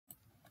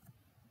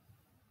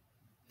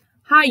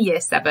Hi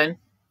Year 7.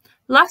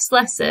 Last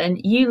lesson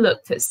you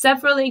looked at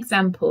several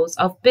examples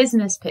of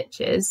business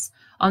pitches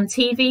on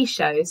TV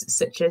shows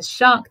such as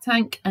Shark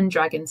Tank and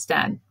Dragon's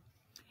Den.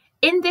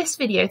 In this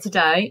video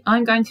today,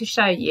 I'm going to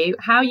show you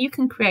how you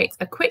can create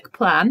a quick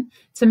plan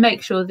to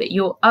make sure that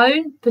your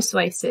own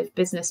persuasive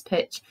business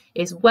pitch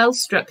is well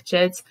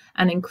structured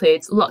and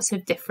includes lots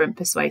of different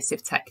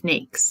persuasive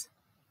techniques.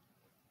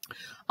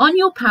 On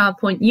your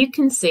PowerPoint, you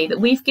can see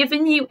that we've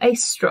given you a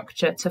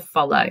structure to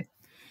follow.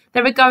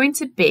 There are going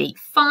to be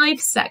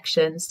 5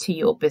 sections to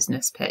your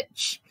business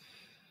pitch.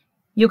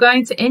 You're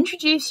going to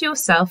introduce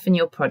yourself and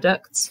your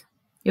product.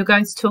 You're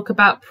going to talk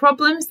about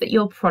problems that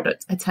your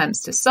product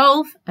attempts to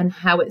solve and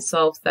how it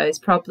solves those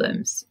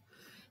problems.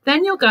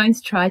 Then you're going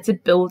to try to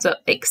build up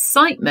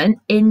excitement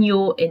in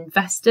your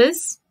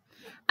investors.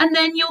 And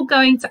then you're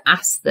going to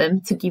ask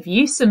them to give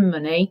you some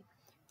money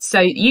so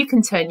you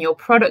can turn your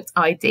product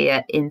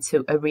idea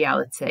into a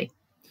reality.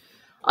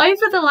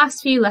 Over the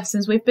last few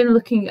lessons, we've been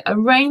looking at a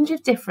range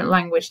of different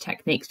language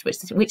techniques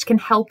which can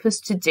help us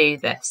to do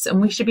this,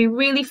 and we should be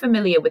really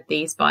familiar with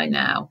these by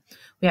now.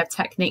 We have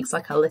techniques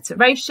like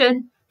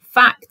alliteration,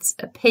 facts,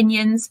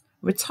 opinions,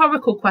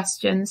 rhetorical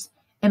questions,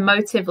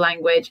 emotive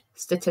language,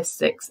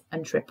 statistics,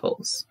 and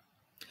triples.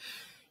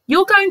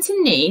 You're going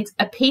to need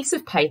a piece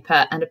of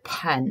paper and a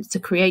pen to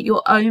create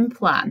your own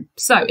plan.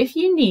 So if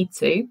you need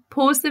to,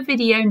 pause the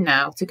video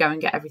now to go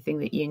and get everything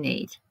that you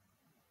need.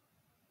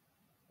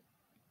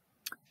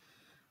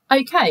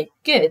 Okay,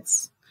 good.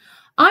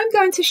 I'm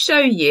going to show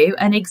you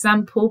an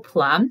example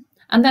plan,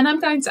 and then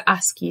I'm going to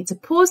ask you to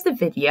pause the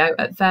video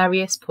at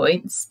various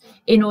points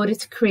in order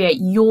to create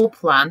your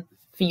plan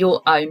for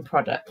your own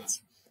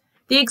product.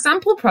 The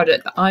example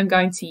product that I'm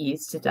going to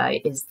use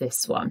today is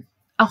this one,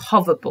 a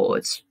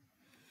hoverboard.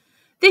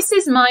 This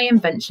is my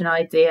invention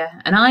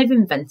idea, and I've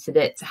invented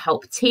it to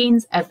help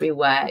teens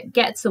everywhere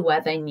get to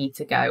where they need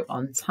to go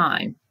on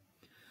time.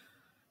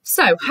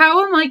 So,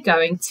 how am I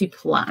going to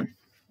plan?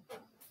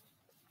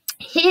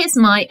 Here's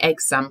my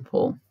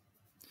example.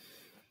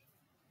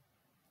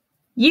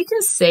 You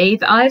can see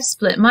that I've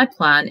split my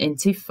plan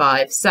into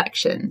 5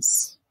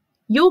 sections.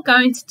 You're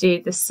going to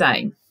do the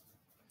same.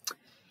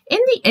 In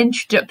the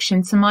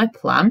introduction to my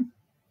plan,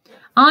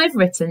 I've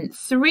written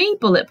 3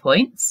 bullet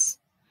points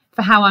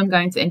for how I'm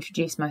going to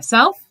introduce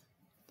myself,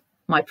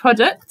 my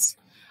product,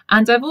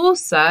 and I've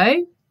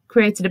also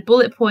created a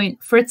bullet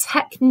point for a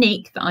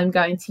technique that I'm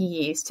going to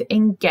use to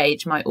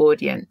engage my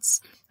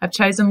audience. I've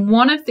chosen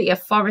one of the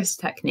forest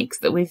techniques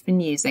that we've been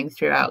using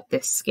throughout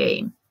this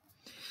scheme.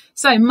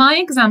 So my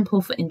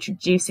example for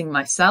introducing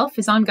myself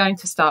is I'm going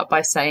to start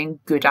by saying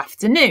good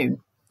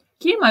afternoon.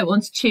 You might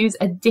want to choose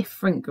a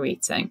different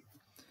greeting.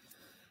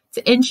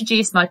 To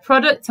introduce my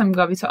product, I'm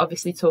going to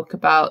obviously talk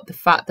about the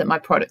fact that my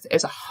product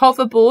is a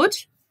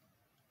hoverboard.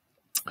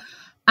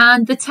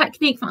 And the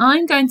technique that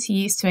I'm going to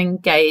use to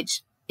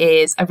engage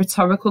is a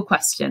rhetorical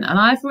question, and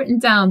I've written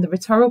down the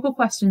rhetorical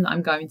question that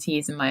I'm going to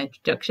use in my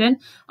introduction.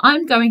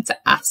 I'm going to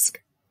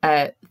ask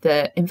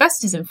the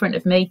investors in front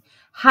of me,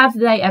 have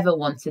they ever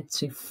wanted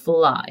to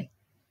fly?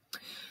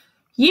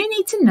 You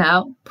need to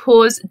now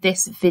pause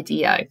this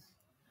video.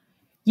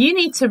 You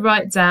need to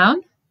write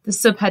down the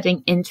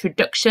subheading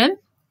introduction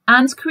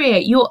and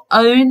create your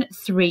own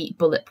 3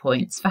 bullet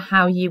points for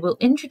how you will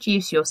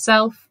introduce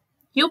yourself,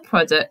 your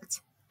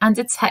product, and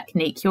a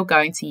technique you're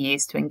going to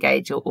use to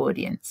engage your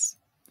audience.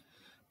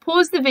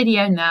 Pause the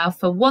video now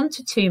for 1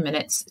 to 2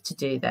 minutes to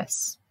do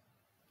this.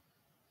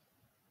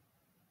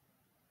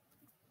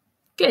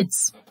 Good.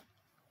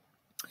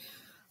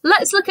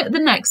 Let's look at the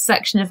next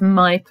section of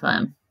my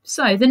plan.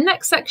 So the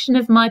next section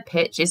of my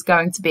pitch is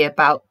going to be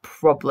about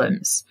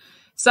problems.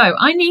 So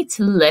I need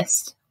to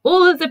list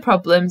all of the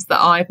problems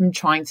that I've been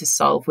trying to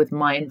solve with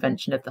my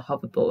invention of the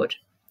hoverboard.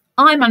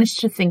 I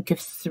managed to think of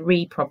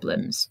 3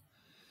 problems.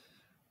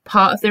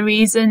 Part of the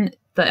reason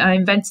that I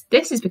invented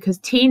this is because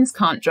teens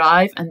can't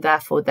drive and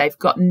therefore they've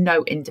got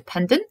no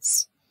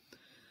independence.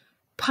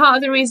 Part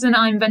of the reason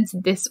I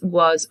invented this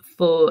was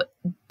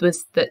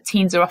that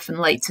teens are often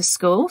late to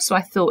school, so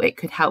I thought it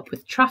could help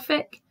with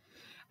traffic.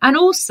 And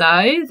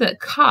also that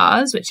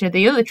cars, which are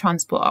the other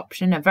transport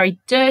option, are very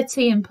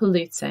dirty and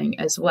polluting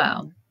as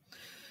well.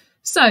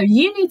 So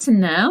you need to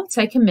now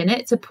take a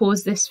minute to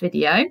pause this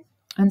video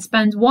and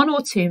spend 1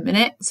 or 2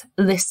 minutes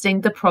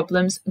listing the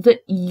problems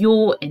that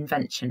your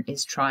invention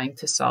is trying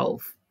to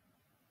solve.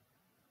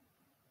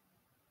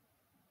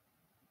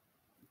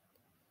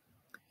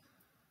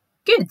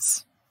 Good.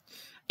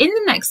 In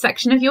the next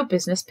section of your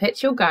business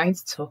pitch, you're going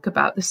to talk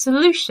about the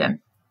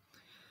solution.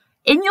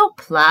 In your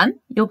plan,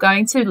 you're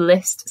going to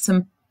list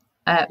some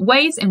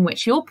ways in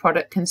which your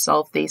product can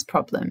solve these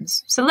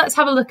problems. So let's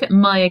have a look at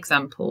my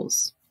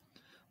examples.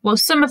 Well,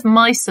 some of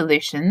my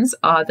solutions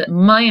are that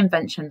my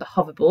invention, the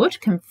hoverboard,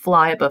 can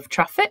fly above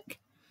traffic.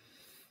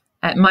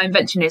 My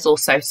invention is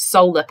also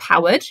solar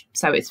powered,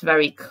 so it's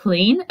very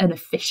clean and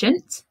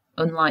efficient,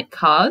 unlike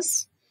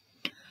cars.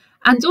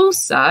 And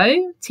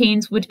also,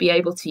 teens would be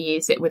able to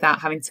use it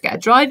without having to get a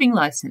driving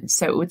license,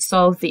 so it would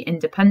solve the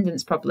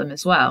independence problem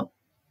as well.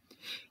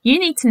 You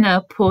need to now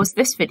pause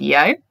this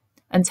video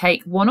and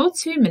take 1 or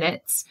 2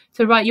 minutes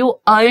to write your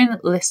own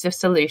list of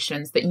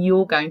solutions that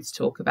you're going to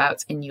talk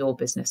about in your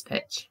business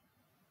pitch.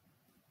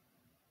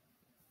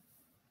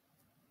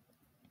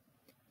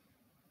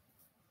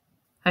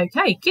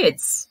 Okay, good.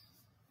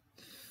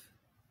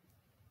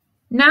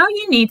 Now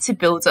you need to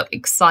build up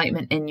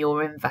excitement in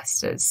your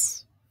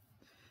investors.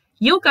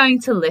 You're going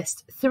to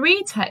list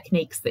 3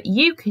 techniques that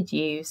you could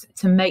use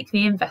to make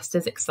the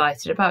investors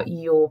excited about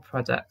your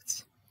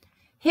product.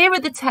 Here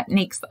are the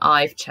techniques that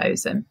I've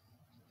chosen.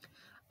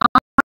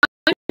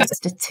 I'm a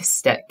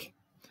statistic.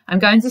 I'm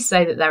going to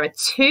say that there are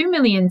 2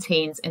 million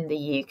teens in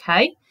the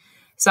UK,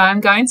 so I'm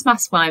going to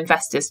ask my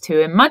investors to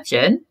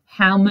imagine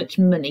how much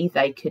money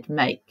they could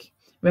make.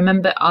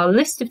 Remember, our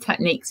list of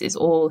techniques is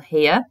all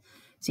here,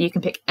 so you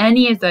can pick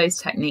any of those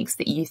techniques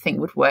that you think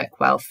would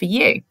work well for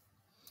you.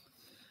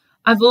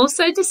 I've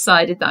also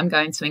decided that I'm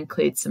going to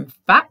include some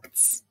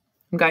facts.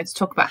 I'm going to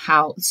talk about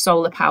how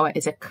solar power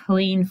is a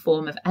clean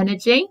form of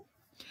energy.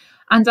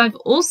 And I've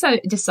also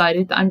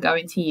decided that I'm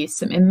going to use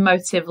some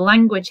emotive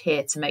language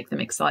here to make them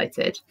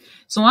excited.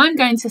 So I'm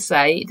going to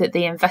say that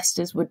the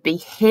investors would be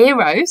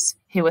heroes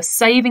who are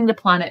saving the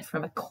planet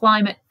from a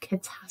climate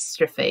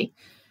catastrophe.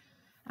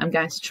 I'm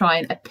going to try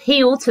and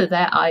appeal to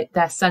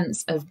their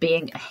sense of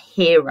being a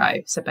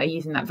hero, so by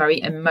using that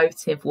very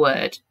emotive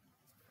word.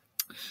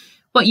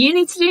 What you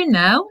need to do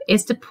now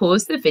is to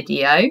pause the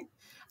video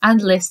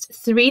and list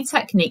 3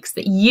 techniques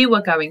that you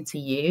are going to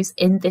use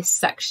in this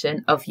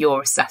section of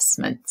your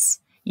assessments.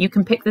 You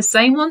can pick the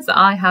same ones that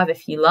I have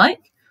if you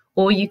like,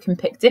 or you can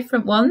pick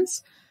different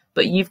ones,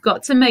 but you've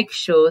got to make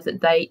sure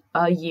that they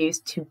are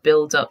used to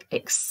build up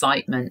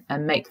excitement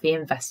and make the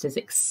investors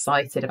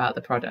excited about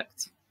the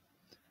product.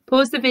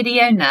 Pause the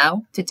video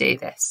now to do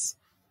this.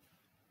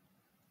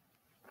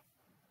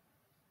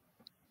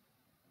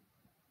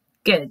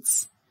 Good.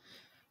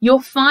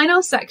 Your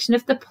final section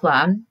of the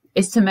plan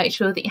is to make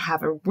sure that you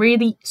have a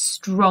really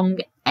strong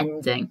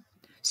ending.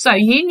 So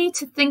you need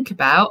to think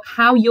about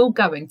how you're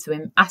going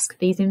to ask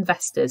these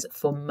investors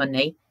for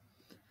money.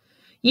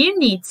 You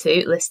need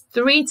to list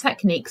 3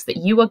 techniques that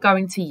you are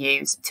going to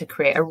use to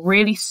create a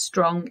really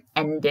strong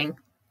ending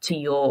to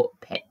your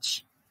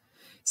pitch.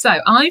 So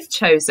I've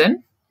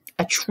chosen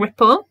a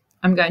triple.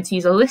 I'm going to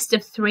use a list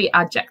of 3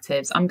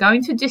 adjectives. I'm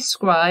going to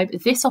describe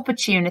this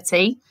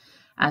opportunity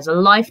as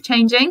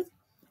life-changing,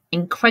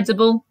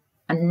 incredible,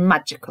 and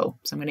magical.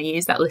 So I'm going to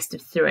use that list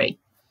of 3.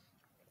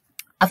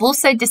 I've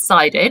also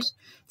decided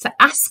to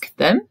ask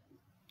them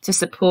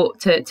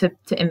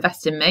to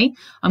invest in me.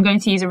 I'm going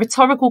to use a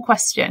rhetorical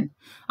question.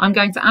 I'm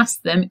going to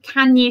ask them,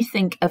 can you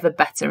think of a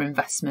better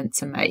investment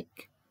to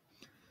make?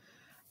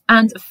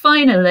 And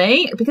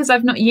finally, because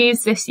I've not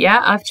used this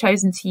yet, I've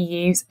chosen to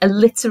use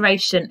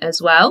alliteration as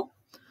well.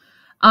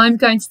 I'm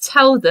going to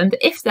tell them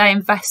that if they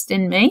invest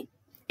in me,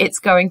 it's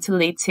going to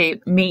lead to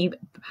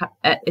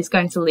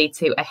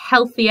a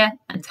healthier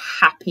and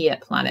happier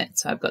planet.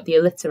 So I've got the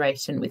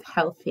alliteration with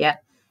healthier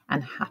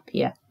and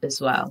happier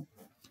as well.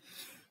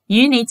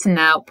 You need to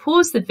now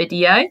pause the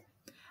video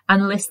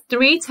and list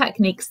 3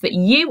 techniques that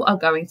you are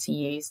going to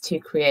use to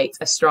create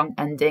a strong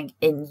ending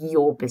in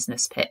your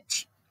business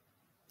pitch.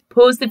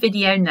 Pause the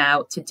video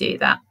now to do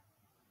that.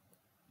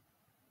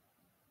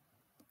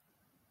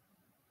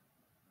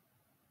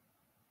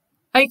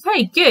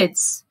 Okay, good.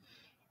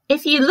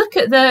 If you look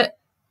at the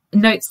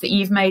notes that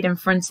you've made in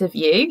front of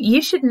you,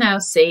 you should now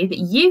see that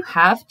you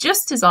have,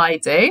 just as I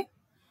do,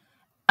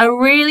 a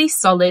really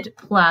solid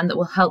plan that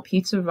will help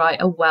you to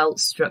write a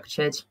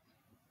well-structured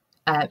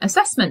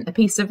assessment, a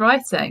piece of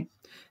writing.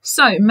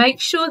 So make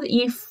sure that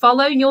you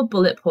follow your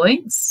bullet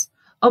points.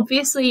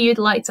 Obviously, you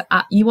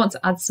want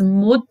to add some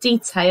more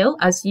detail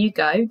as you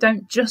go.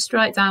 Don't just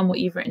write down what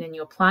you've written in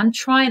your plan.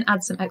 Try and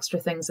add some extra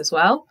things as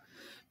well.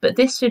 But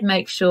this should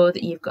make sure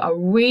that you've got a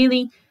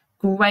really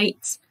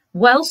great,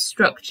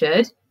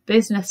 well-structured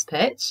business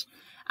pitch,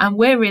 and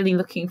we're really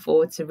looking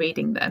forward to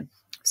reading them.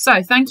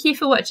 So thank you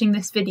for watching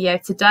this video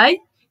today.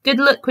 Good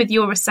luck with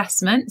your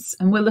assessments,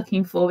 and we're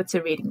looking forward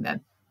to reading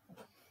them.